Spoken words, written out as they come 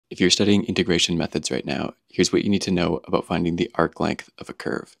If you're studying integration methods right now, here's what you need to know about finding the arc length of a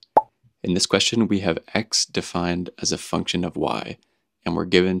curve. In this question, we have x defined as a function of y, and we're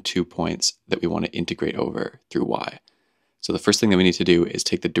given 2 points that we want to integrate over through y. So the first thing that we need to do is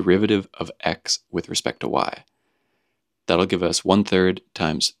take the derivative of x with respect to y. That'll give us 1/3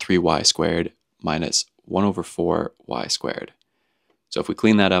 times 3y squared minus 1/4y squared. So if we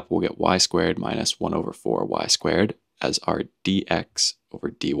clean that up, we'll get y squared minus 1/4y squared as our dx over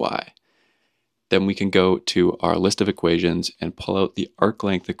dy. Then we can go to our list of equations and pull out the arc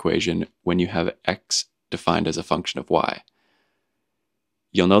length equation when you have x defined as a function of y.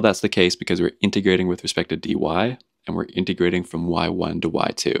 You'll know that's the case because we're integrating with respect to dy, and we're integrating from y1 to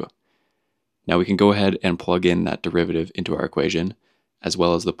y2. Now we can go ahead and plug in that derivative into our equation, as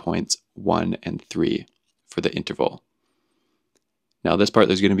well as the points 1 and 3 for the interval. Now this part,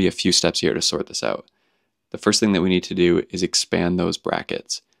 there's going to be a few steps here to sort this out. The first thing that we need to do is expand those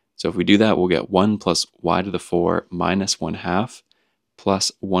brackets. So if we do that, we'll get 1 plus y to the 4 minus 1/2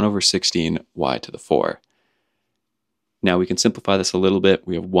 plus 1/16 y to the 4. Now we can simplify this a little bit.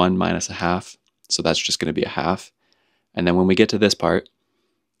 We have 1 minus 1/2, so that's just going to be 1/2. And then when we get to this part,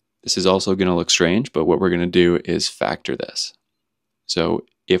 this is also going to look strange, but what we're going to do is factor this. So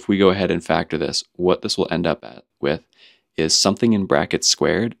if we go ahead and factor this, what this will end up with is something in brackets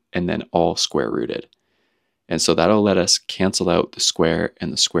squared and then all square rooted. And so that'll let us cancel out the square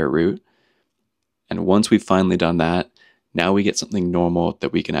and the square root. And once we've finally done that, now we get something normal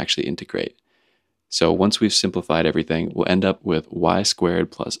that we can actually integrate. So once we've simplified everything, we'll end up with y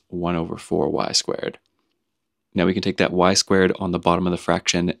squared plus 1/4y squared. Now we can take that y squared on the bottom of the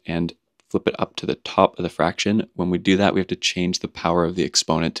fraction and flip it up to the top of the fraction. When we do that, we have to change the power of the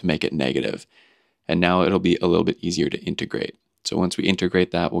exponent to make it negative. And now it'll be a little bit easier to integrate. So once we integrate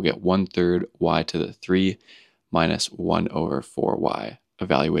that, we'll get 1/3 y to the 3 minus 1/4y,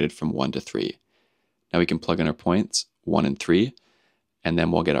 evaluated from 1 to 3. Now we can plug in our points, 1 and 3, and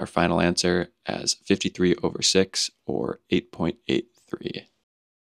then we'll get our final answer as 53/6, or 8.83.